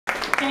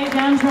Okay,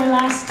 down to our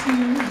last two.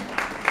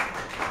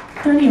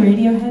 Are there any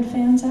Radiohead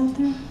fans out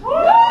there?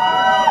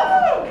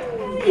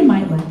 You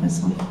might like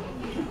this one.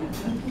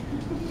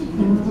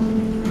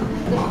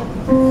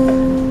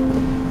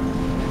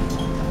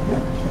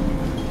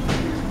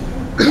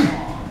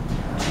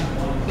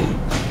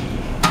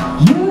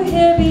 You were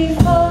here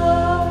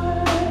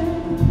before,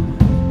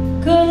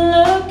 couldn't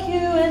look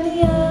you in the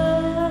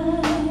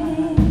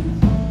eye.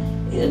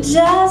 You're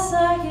just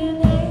like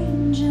an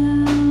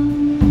angel,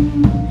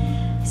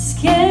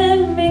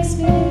 skin makes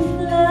me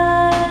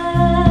fly.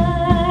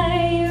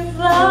 You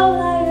flow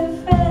like a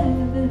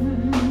feather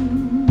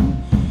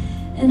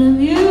in a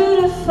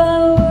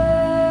beautiful world.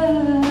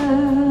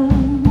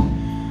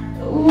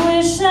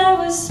 Wish I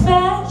was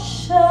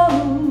special,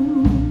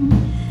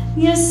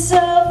 you're so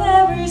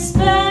very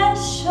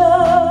special,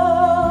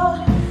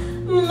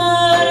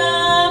 but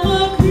I'm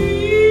a creep.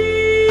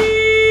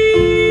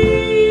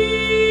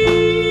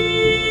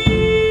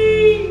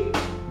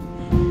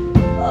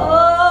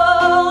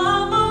 Oh,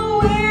 I'm a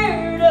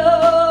weirdo.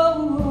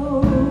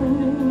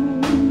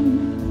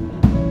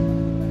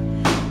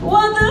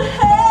 What the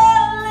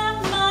hell am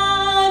I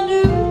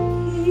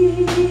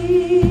doing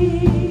here?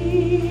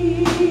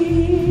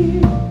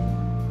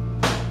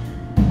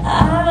 I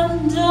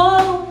don't